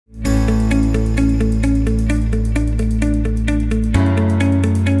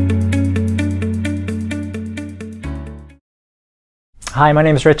Hi, my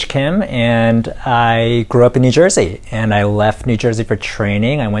name is Rich Kim, and I grew up in New Jersey, and I left New Jersey for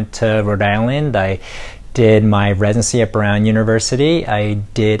training. I went to Rhode Island. I did my residency at Brown University. I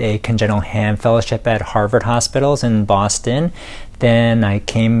did a congenital hand fellowship at Harvard Hospitals in Boston. Then I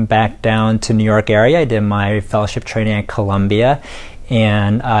came back down to New York area. I did my fellowship training at Columbia,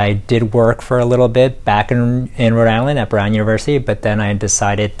 and I did work for a little bit back in Rhode Island at Brown University, but then I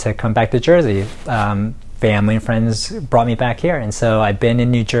decided to come back to Jersey. Family and friends brought me back here, and so I've been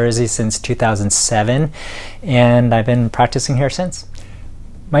in New Jersey since 2007, and I've been practicing here since.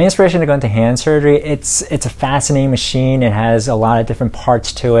 My inspiration to go into hand surgery, it's a fascinating machine. It has a lot of different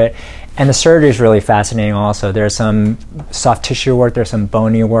parts to it, and the surgery is really fascinating also. There's some soft tissue work, there's some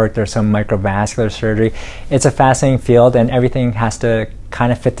bony work, there's some microvascular surgery. It's a fascinating field, and everything has to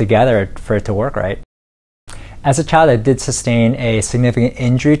kind of fit together for it to work right. As a child, I did sustain a significant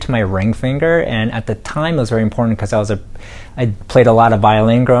injury to my ring finger, and at the time it was very important because I played a lot of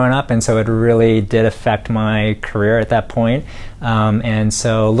violin growing up, and so it really did affect my career at that point. And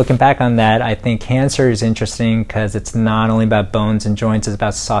so looking back on that, I think hand surgery is interesting because it's not only about bones and joints, it's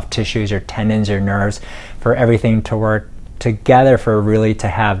about soft tissues, your tendons, your nerves, for everything to work together for really to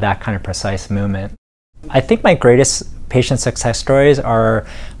have that kind of precise movement. I think my greatest patient success stories are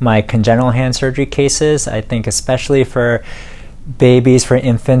my congenital hand surgery cases. I think especially for babies, for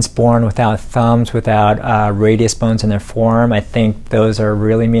infants born without thumbs, without radius bones in their forearm, I think those are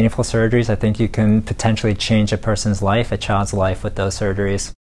really meaningful surgeries. I think you can potentially change a person's life, a child's life, with those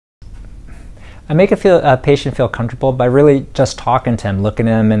surgeries. I make a patient feel comfortable by really just talking to them, looking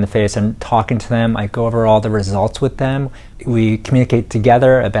them in the face and talking to them. I go over all the results with them. We communicate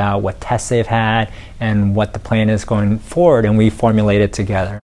together about what tests they've had and what the plan is going forward, and we formulate it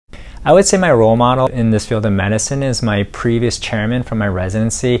together. I would say my role model in this field of medicine is my previous chairman from my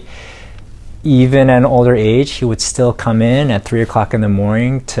residency. Even at an older age, he would still come in at 3 o'clock in the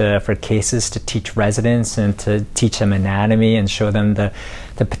morning for cases to teach residents and to teach them anatomy and show them the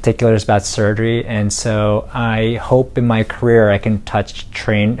particulars about surgery. And so I hope in my career I can touch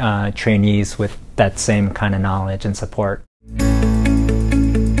trainees with that same kind of knowledge and support.